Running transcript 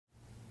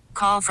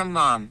Call from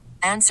mom.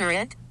 Answer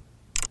it.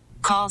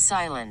 Call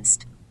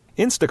silenced.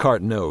 Instacart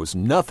knows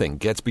nothing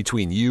gets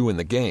between you and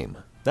the game.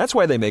 That's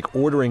why they make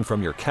ordering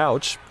from your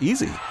couch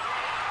easy.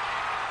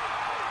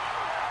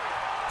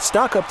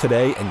 Stock up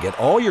today and get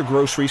all your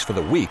groceries for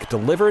the week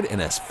delivered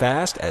in as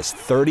fast as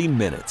 30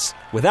 minutes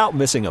without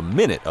missing a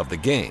minute of the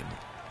game.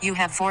 You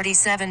have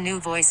 47 new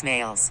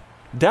voicemails.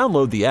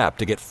 Download the app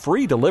to get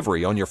free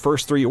delivery on your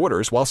first 3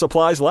 orders while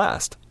supplies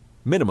last.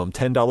 Minimum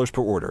 $10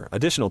 per order.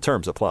 Additional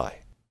terms apply.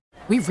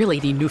 We really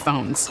need new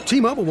phones.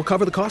 T-Mobile will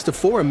cover the cost of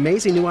 4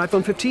 amazing new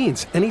iPhone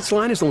 15s, and each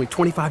line is only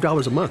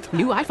 $25 a month.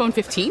 New iPhone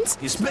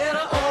 15s? It's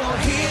better over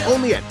here.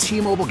 Only at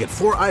T-Mobile, get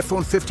 4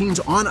 iPhone 15s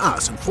on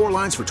us and 4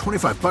 lines for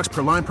 $25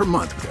 per line per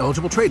month with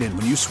eligible trade-in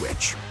when you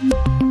switch.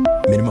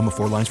 Minimum of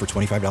 4 lines for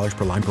 $25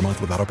 per line per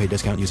month with autopay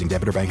discount using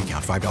debit or bank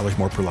account. $5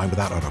 more per line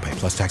without autopay,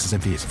 plus taxes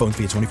and fees. Phone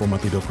fee at 24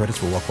 monthly bill credits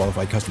for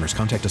well-qualified customers.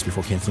 Contact us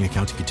before canceling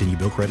account to continue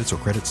bill credits or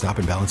credit stop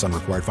and balance on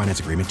required finance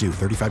agreement due.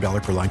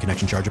 $35 per line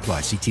connection charge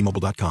applies. See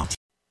T-Mobile.com.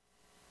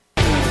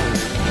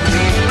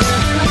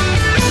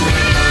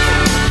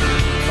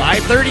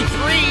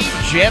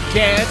 5:33, Jeff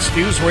Katz,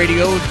 News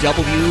Radio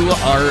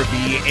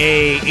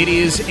WRVA. It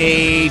is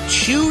a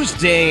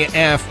Tuesday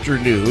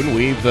afternoon.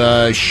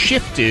 We've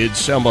shifted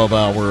some of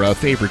our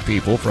favorite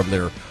people from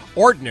their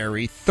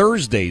ordinary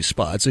Thursday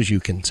spots, as you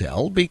can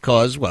tell,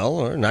 because, well,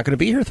 we're not going to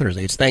be here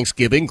Thursday. It's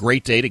Thanksgiving,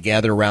 great day to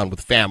gather around with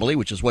family,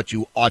 which is what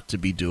you ought to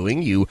be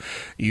doing. You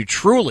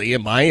truly,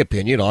 in my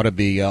opinion, ought to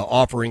be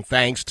offering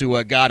thanks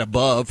to God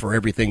above for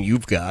everything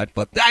you've got.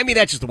 But, I mean,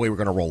 that's just the way we're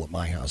going to roll at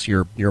my house.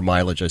 Your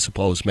mileage, I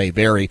suppose, may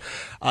vary.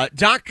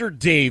 Dr.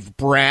 Dave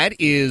Brat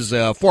is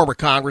a former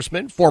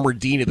congressman, former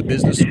dean of the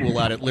business school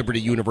out at Liberty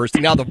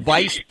University, now the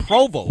vice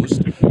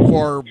provost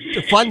for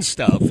fun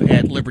stuff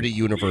at Liberty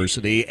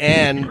University,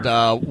 and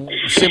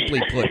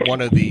simply put,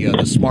 one of the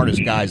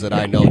smartest guys that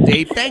I know.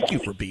 Dave, thank you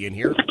for being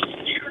here.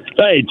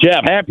 Hey,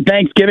 Jeff, happy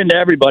Thanksgiving to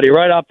everybody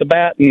right off the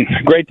bat, and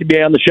great to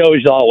be on the show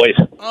as always.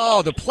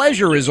 Oh, the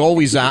pleasure is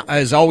always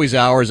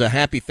ours. A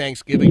happy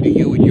Thanksgiving to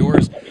you and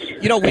yours.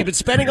 You know, we've been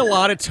spending a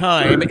lot of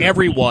time,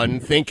 everyone,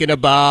 thinking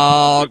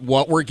about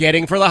what we're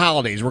getting for the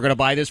holidays. We're going to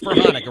buy this for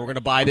Hanukkah. We're going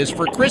to buy this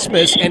for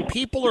Christmas. And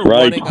people are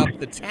running up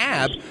the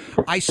tab.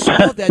 I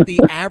saw that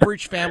the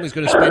average family is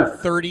going to spend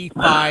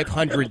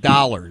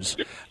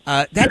 $3,500.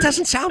 That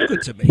doesn't sound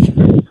good to me.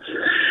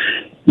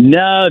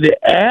 No, the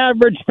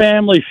average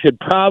family should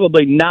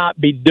probably not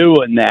be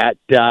doing that.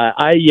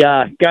 I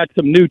got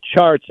some new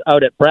charts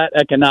out at Brat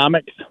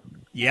Economics.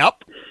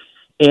 Yep.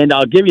 And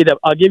I'll give you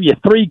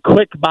 3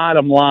 quick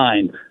bottom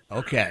lines.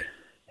 Okay.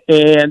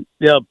 And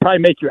they'll probably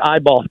make your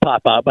eyeballs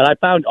pop out. But I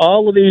found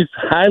all of these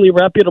highly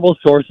reputable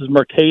sources: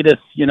 Mercatus,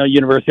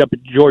 University up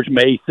at George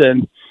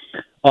Mason,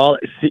 all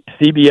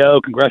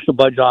CBO, Congressional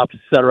Budget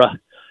Office, etc.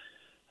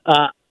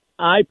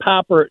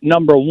 Eye-popper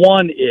number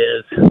 1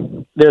 is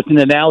there's an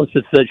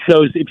analysis that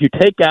shows if you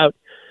take out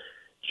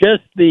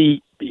just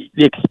the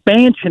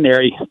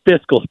expansionary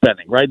fiscal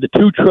spending, right? The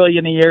 $2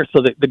 trillion a year.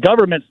 So the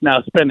government's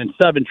now spending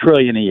 $7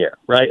 trillion a year,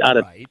 right? Out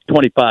of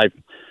 $25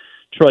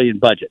 trillion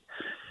budget.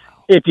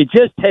 If you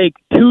just take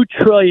 $2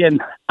 trillion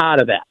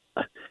out of that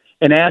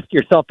and ask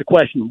yourself the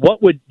question,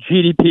 what would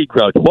GDP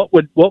growth, what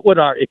would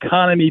our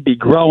economy be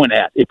growing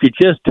at if you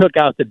just took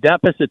out the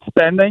deficit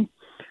spending?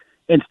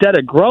 Instead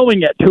of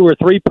growing at 2 or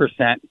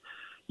 3%,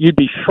 you'd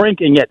be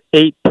shrinking at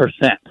 8%.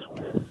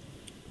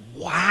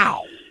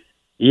 Wow.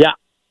 Yeah.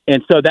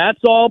 And so that's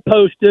all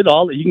posted.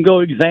 You can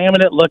go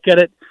examine it, look at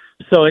it.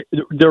 So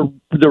the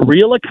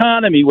real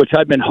economy, which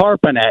I've been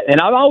harping at, and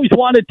I've always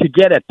wanted to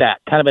get at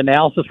that kind of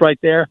analysis right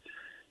there.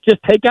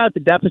 Just take out the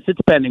deficit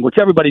spending, which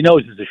everybody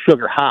knows is a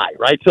sugar high,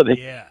 right? So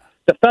the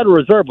Federal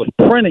Reserve was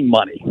printing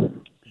money.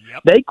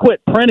 Yep. They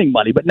quit printing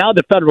money, but now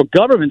the federal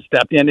government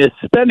stepped in, is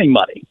spending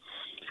money.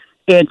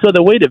 And so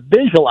the way to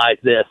visualize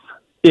this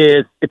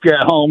is, if you're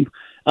at home,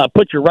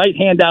 put your right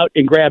hand out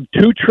and grab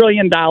 $2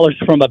 trillion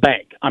from a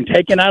bank. I'm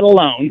taking out a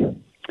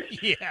loan.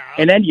 Yeah.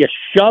 And then you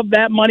shove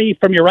that money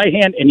from your right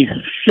hand and you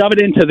shove it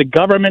into the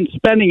government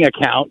spending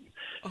account.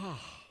 Oh.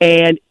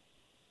 And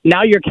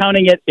now you're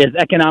counting it as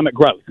economic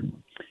growth.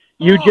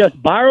 You just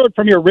borrowed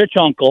from your rich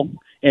uncle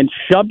and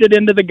shoved it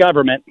into the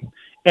government,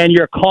 and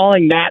you're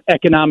calling that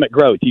economic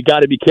growth. You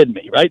got to be kidding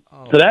me, right?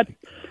 Oh, so that's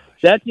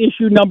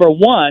issue number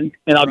 1,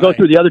 and I'll go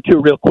through the other 2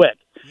 real quick.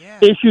 Yeah.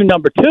 Issue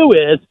number 2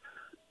 is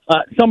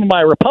some of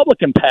my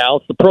Republican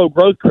pals, the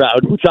pro-growth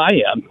crowd, which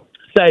I am,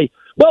 say,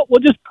 well, we'll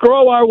just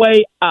grow our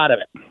way out of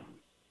it.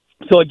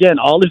 So, again,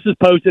 all this is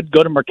posted.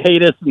 Go to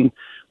Mercatus and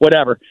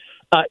whatever.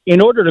 In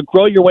order to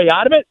grow your way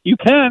out of it, you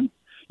can.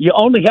 You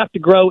only have to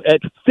grow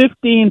at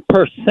 15%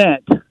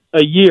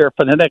 a year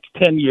for the next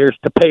 10 years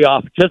to pay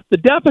off just the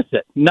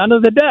deficit, none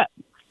of the debt.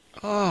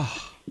 Oh.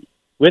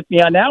 With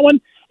me on that one?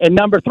 And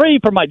number 3,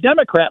 for my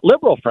Democrat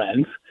liberal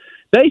friends,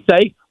 they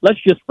say, let's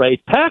just raise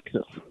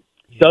taxes.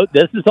 Yeah. So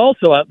this is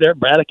also out there,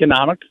 Brat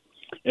Economics,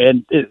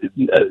 and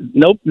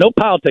no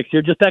politics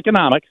here, just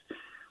economics.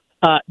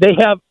 They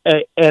have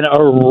an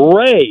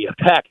array of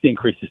tax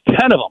increases,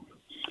 10 of them.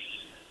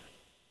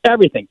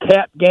 everything,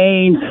 cap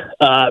gains,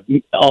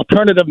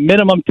 alternative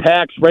minimum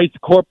tax rates,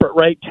 corporate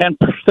rate, 10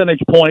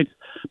 percentage points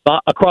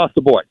across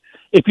the board.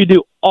 If you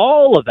do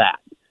all of that,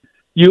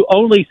 you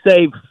only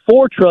save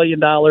 $4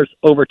 trillion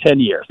over 10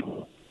 years.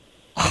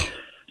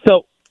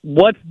 So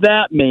what's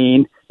that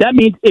mean? That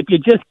means if you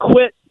just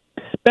quit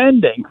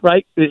spending,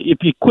 right, if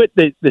you quit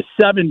the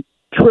 $7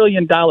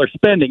 trillion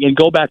spending and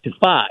go back to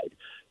 5,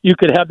 you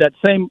could have that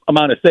same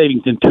amount of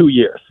savings in 2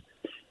 years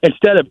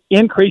instead of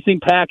increasing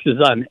taxes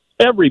on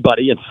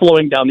everybody and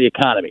slowing down the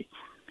economy.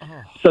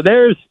 So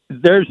there's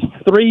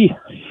 3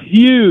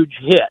 huge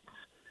hits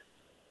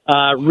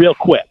real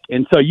quick.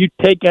 And so you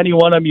take any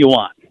one of them you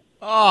want.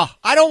 Oh,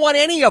 I don't want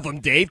any of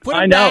them, Dave. Put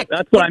them I know. back.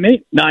 That's what I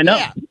mean. No, I know.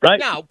 Yeah. Right?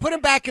 No, put them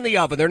back in the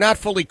oven. They're not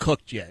fully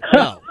cooked yet.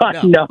 No,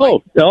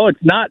 No,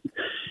 it's not.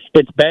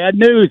 It's bad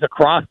news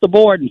across the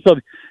board. And so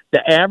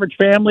the average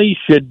family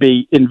should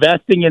be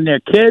investing in their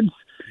kids,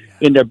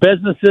 in their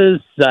businesses,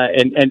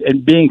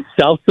 and being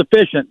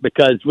self-sufficient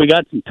because we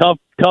got some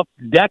tough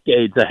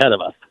decades ahead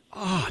of us.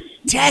 Oh,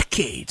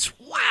 decades.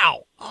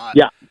 Wow.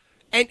 Yeah.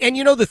 And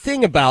you know the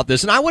thing about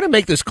this, and I want to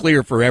make this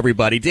clear for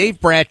everybody, Dave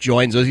Brat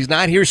joins us. He's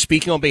not here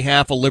speaking on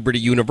behalf of Liberty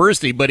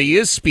University, but he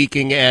is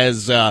speaking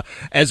as a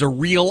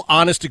real,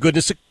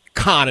 honest-to-goodness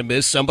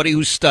economist, somebody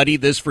who's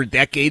studied this for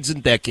decades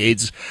and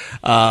decades,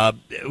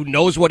 who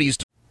knows what he's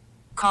doing.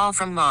 Call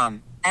from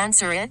mom.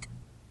 Answer it.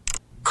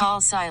 Call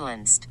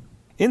silenced.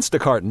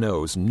 Instacart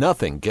knows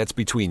nothing gets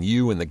between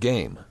you and the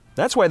game.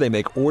 That's why they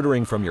make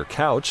ordering from your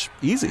couch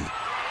easy.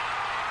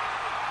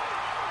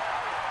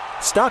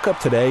 Stock up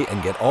today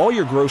and get all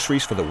your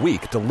groceries for the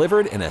week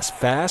delivered in as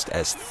fast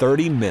as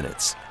 30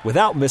 minutes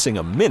without missing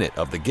a minute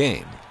of the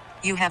game.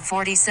 You have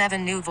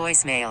 47 new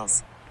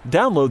voicemails.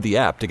 Download the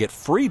app to get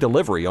free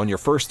delivery on your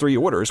first 3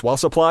 orders while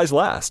supplies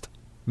last.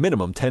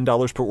 Minimum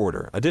 $10 per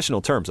order.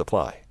 Additional terms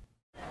apply.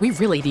 We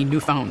really need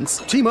new phones.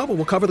 T-Mobile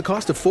will cover the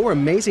cost of 4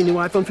 amazing new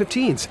iPhone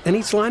 15s, and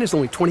each line is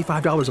only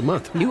 $25 a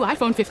month. New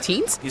iPhone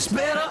 15s? It's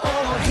better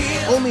over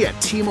here. Only at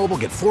T-Mobile,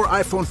 get 4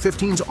 iPhone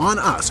 15s on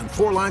us and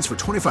 4 lines for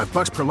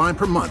 $25 per line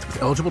per month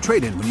with eligible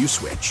trade-in when you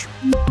switch.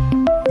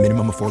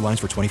 Minimum of 4 lines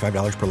for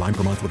 $25 per line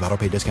per month with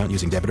autopay discount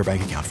using debit or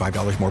bank account.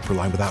 $5 more per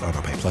line without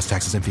autopay, plus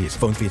taxes and fees.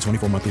 Phone fee at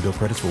 24 monthly bill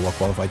credits for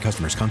well-qualified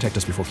customers. Contact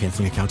us before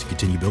canceling account to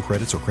continue bill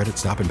credits or credit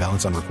stop and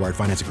balance on required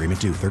finance agreement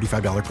due.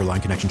 $35 per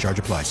line connection charge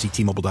applies. See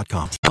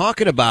T-Mobile.com.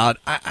 Talking about,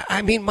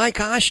 I mean, my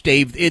gosh,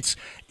 Dave, it's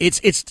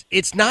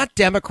not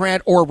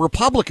Democrat or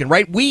Republican,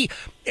 right?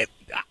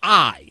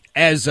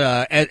 As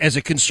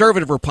a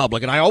conservative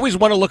Republican, I always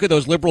want to look at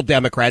those liberal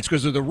Democrats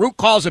because they're the root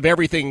cause of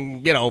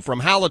everything, you know, from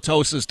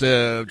halitosis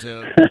to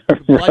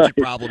budget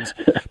problems.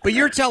 But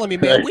you're telling me,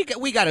 man,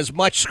 we got as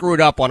much screwed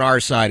up on our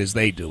side as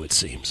they do, it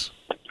seems.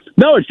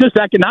 No, it's just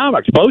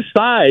economics. Both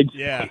sides.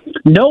 Yeah.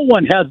 No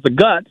one has the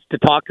guts to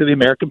talk to the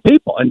American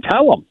people and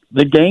tell them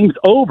the game's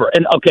over.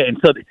 And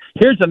so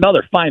here's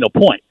another final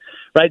point,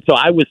 right? So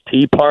I was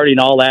Tea Party and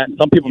all that, and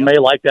some people may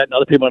like that and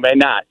other people may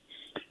not.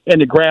 In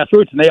the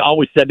grassroots, and they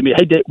always said to me,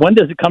 hey, Dave, when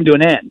does it come to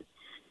an end?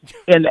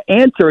 And the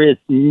answer is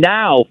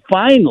now,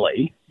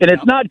 finally, and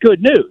it's not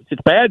good news,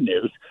 it's bad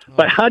news,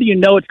 but how do you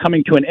know it's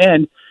coming to an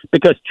end?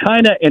 Because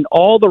China and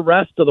all the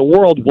rest of the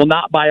world will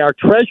not buy our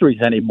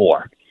treasuries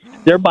anymore.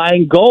 They're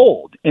buying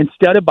gold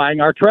instead of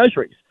buying our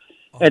treasuries.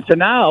 And so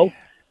now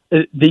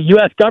the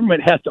U.S.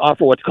 government has to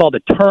offer what's called a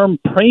term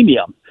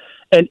premium.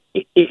 And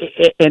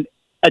in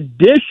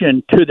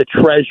addition to the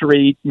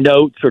treasury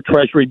notes or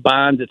treasury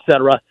bonds, et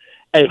cetera,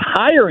 a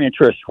higher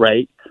interest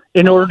rate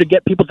in order to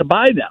get people to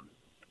buy them.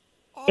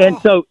 And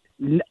so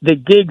the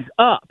gig's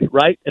up,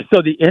 right?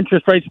 So the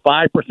interest rate's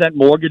 5%,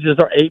 mortgages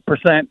are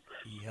 8%.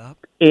 Yep.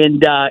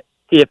 And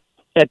if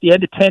at the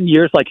end of 10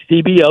 years, like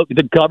CBO,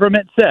 the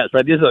government says,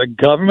 right, these are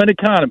government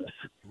economists,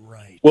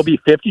 right, will be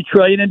 $50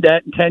 trillion in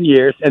debt in 10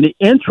 years, and the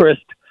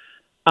interest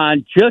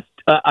on just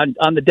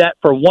on the debt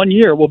for 1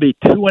 year will be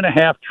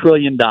 $2.5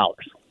 trillion.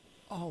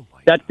 Oh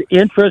my! That's the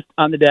interest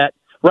on the debt.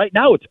 Right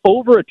now, it's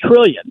over $1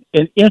 trillion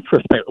in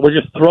interest payment. We're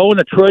just throwing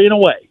 $1 trillion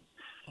away.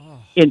 Oh.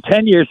 In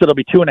 10 years, it'll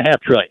be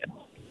 $2.5 trillion.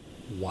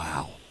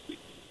 Wow!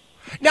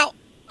 Now,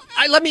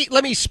 let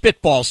me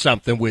spitball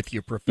something with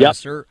you,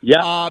 Professor.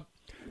 Yep.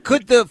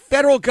 Could the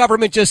federal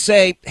government just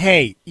say,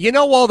 "Hey, you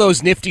know all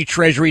those nifty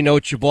Treasury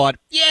notes you bought?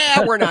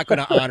 Yeah, we're not going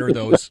to honor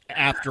those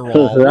after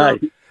all.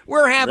 Right.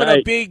 We're having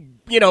a big,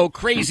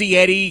 Crazy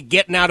Eddie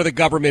getting out of the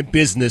government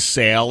business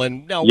sale,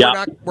 and no,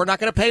 we're not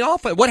going to pay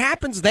off it. What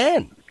happens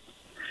then?"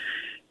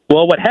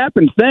 Well, what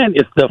happens then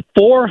is the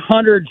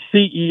 400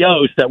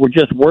 CEOs that were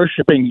just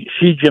worshiping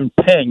Xi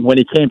Jinping when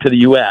he came to the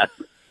U.S.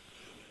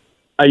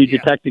 Are you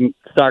detecting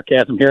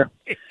sarcasm here?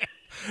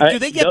 Do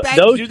they get back?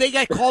 Do they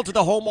get called to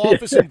the Home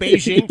Office in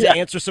Beijing to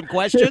answer some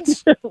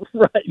questions?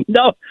 Right.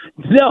 No.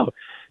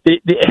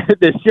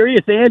 The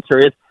serious answer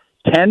is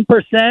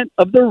 10%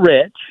 of the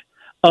rich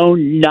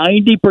own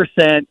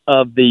 90%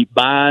 of the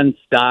bonds,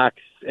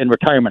 stocks, and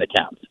retirement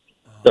accounts.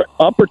 The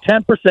upper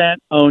 10%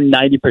 own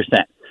 90%.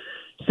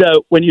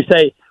 So when you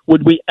say,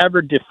 would we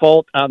ever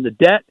default on the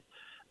debt,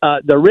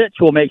 the rich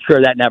will make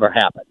sure that never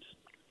happens.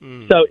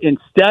 So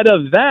instead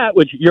of that,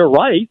 which you're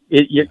right,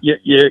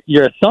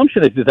 your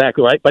assumption is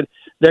exactly right, but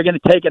they're going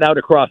to take it out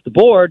across the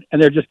board,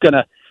 and they're just going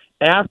to,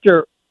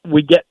 after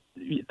we get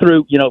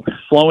through,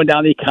 slowing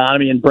down the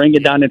economy and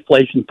bringing down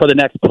inflation for the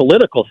next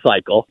political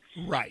cycle,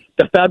 right?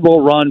 The Fed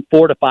will run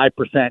 4 to 5%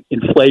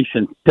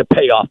 inflation to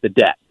pay off the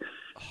debt.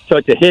 So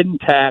it's a hidden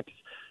tax.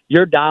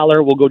 Your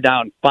dollar will go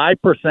down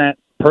 5%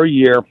 per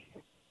year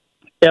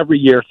every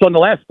year. So in the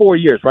last 4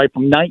 years, right,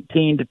 from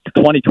 19 to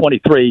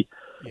 2023,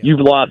 you've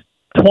lost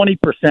 20%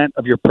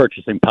 of your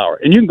purchasing power.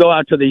 And you can go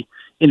out to the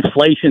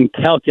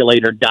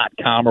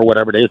inflationcalculator.com or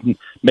whatever it is and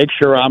make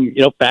sure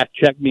fact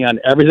check me on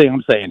everything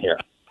I'm saying here.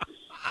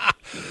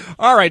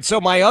 All right, so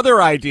my other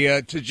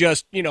idea to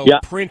just,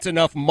 print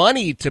enough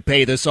money to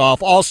pay this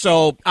off.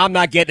 Also, I'm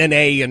not getting an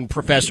A in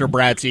Professor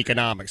Brat's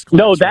economics class.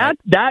 No, that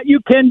you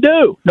can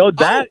do. No,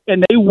 that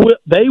and they will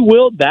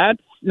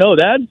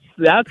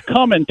that's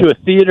coming to a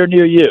theater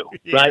near you,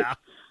 right?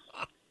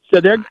 So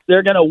they're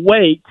going to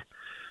wait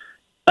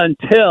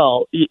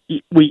until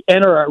we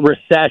enter a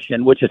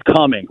recession, which is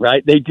coming,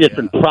 right? They've just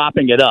been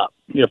propping it up,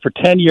 for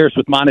 10 years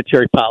with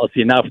monetary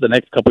policy and now for the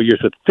next couple of years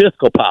with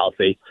fiscal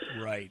policy.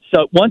 Right.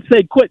 So once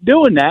they quit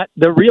doing that,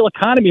 the real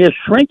economy is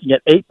shrinking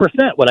at 8%,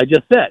 what I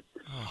just said.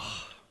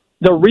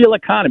 The real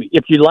economy,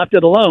 if you left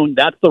it alone,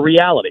 that's the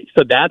reality.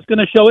 So that's going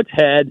to show its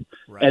head,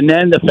 and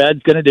then the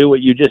Fed's going to do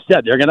what you just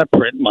said. They're going to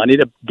print money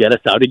to get us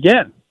out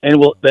again. And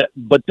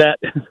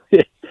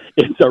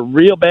it's a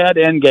real bad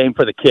end game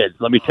for the kids,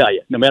 let me tell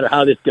you, no matter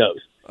how this goes.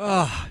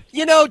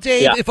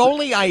 Dave, if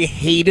only I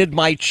hated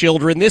my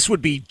children, this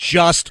would be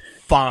just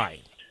fine.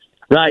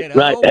 Right,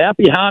 right.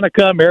 Happy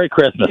Hanukkah, Merry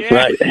Christmas,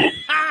 right?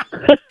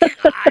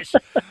 Gosh.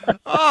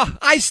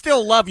 I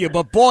still love you,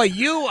 but boy,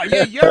 you're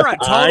a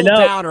total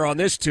downer on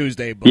this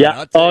Tuesday, bud.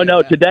 Yeah.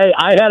 Today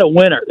I had a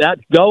winner.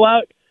 That's go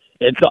out.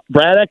 It's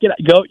Brad.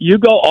 You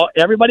go.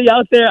 Everybody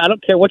out there, I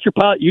don't care what your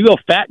pilot. You go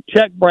fact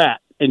check Brad,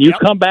 and you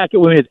come back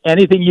with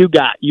anything you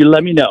got. You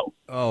let me know.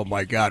 Oh,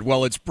 my God.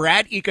 Well, it's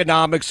Brat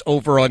Economics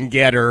over on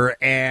Getter,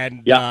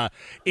 and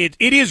it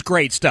is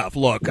great stuff.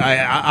 Look,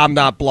 I'm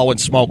not blowing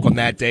smoke on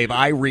that, Dave.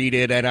 I read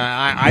it, and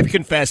I've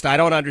confessed I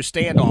don't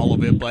understand all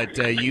of it, but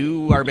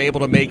you are able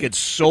to make it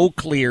so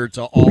clear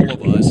to all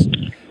of us.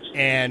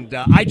 And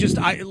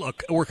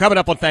look, we're coming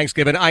up on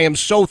Thanksgiving. I am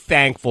so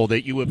thankful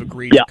that you have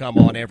agreed to come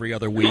on every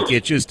other week.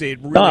 It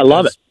really I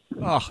love it.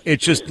 Oh, it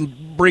just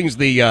brings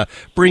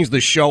the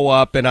show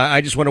up, and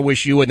I just want to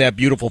wish you and that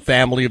beautiful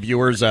family of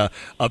yours a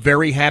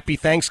very happy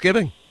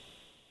Thanksgiving.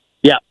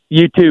 Yeah,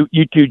 you too,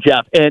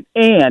 Jeff,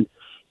 and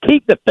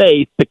keep the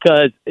faith,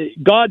 because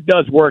God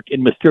does work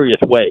in mysterious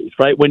ways,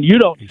 right? When you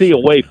don't see a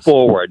way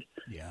forward,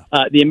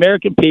 the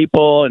American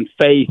people and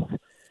faith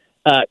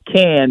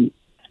can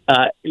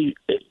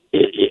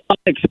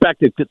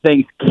unexpected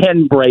things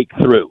can break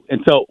through.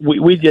 And so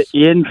we just,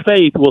 in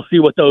faith, we'll see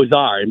what those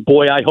are. And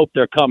boy, I hope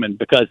they're coming,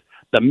 because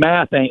the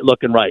math ain't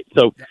looking right.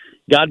 So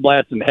God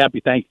bless and happy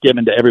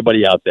Thanksgiving to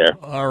everybody out there.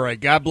 All right.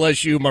 God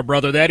bless you, my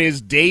brother. That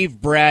is Dave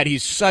Brat.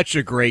 He's such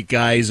a great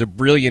guy. He's a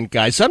brilliant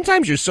guy.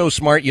 Sometimes you're so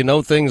smart, you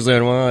know things that,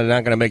 they're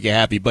not going to make you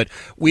happy. But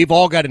we've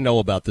all got to know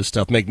about this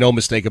stuff. Make no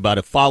mistake about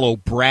it. Follow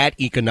Brat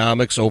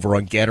Economics over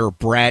on Getter.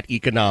 Brat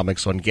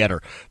Economics on Getter.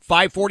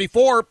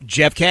 544,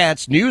 Jeff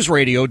Katz, News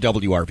Radio,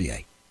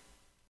 WRVA.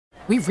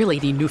 We really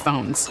need new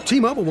phones.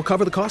 T-Mobile will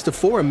cover the cost of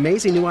 4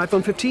 amazing new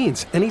iPhone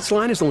 15s, and each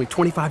line is only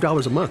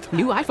 $25 a month.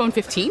 New iPhone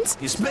 15s?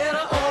 It's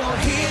better over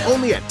here.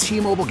 Only at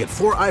T-Mobile, get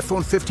 4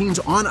 iPhone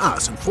 15s on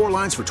us and 4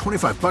 lines for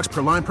 $25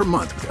 per line per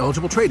month with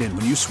eligible trade-in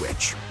when you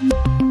switch.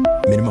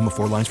 Minimum of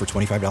 4 lines for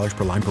 $25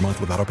 per line per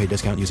month with autopay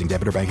discount using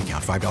debit or bank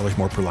account. $5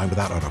 more per line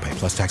without autopay,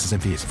 plus taxes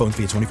and fees. Phone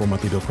fee at 24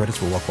 monthly bill credits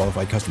for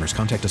well-qualified customers.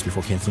 Contact us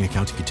before canceling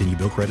account to continue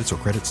bill credits or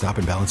credit stop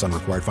and balance on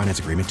required finance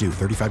agreement due.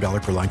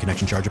 $35 per line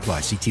connection charge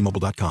applies. See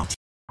T-Mobile.com.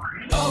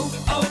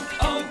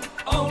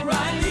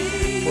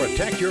 O'Reilly.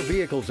 Protect your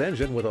vehicle's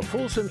engine with a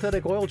full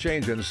synthetic oil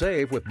change and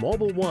save with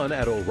Mobile One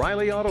at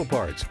O'Reilly Auto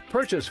Parts.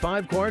 Purchase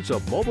 5 quarts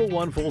of Mobile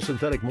One full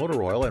synthetic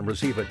motor oil and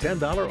receive a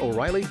 $10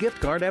 O'Reilly gift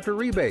card after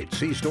rebate.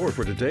 See store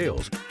for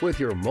details. With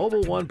your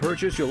Mobile One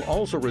purchase, you'll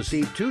also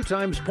receive 2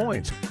 times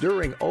points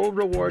during O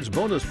Rewards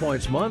Bonus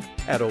Points Month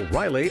at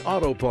O'Reilly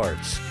Auto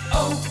Parts.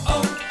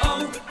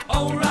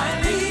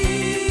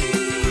 O'Reilly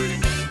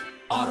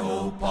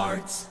Auto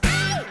Parts.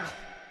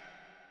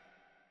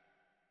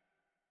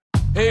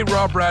 Hey,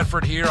 Rob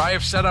Bradford here. I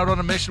have set out on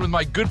a mission with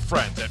my good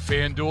friends at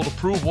FanDuel to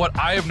prove what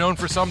I have known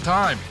for some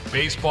time.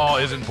 Baseball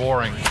isn't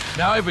boring.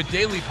 Now I have a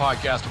daily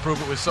podcast to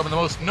prove it with some of the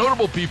most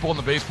notable people in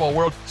the baseball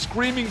world,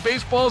 screaming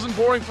baseball isn't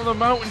boring from the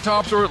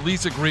mountaintops, or at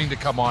least agreeing to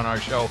come on our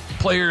show.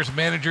 Players,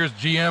 managers,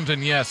 GMs,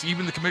 and yes,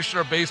 even the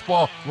commissioner of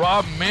baseball,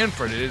 Rob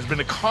Manfred. It has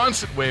been a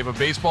constant wave of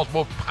baseball's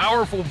most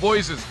powerful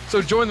voices.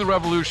 So join the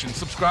revolution.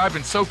 Subscribe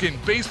and soak in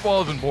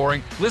Baseball Isn't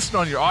Boring. Listen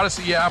on your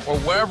Odyssey app or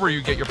wherever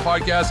you get your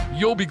podcasts.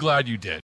 You'll be glad you did.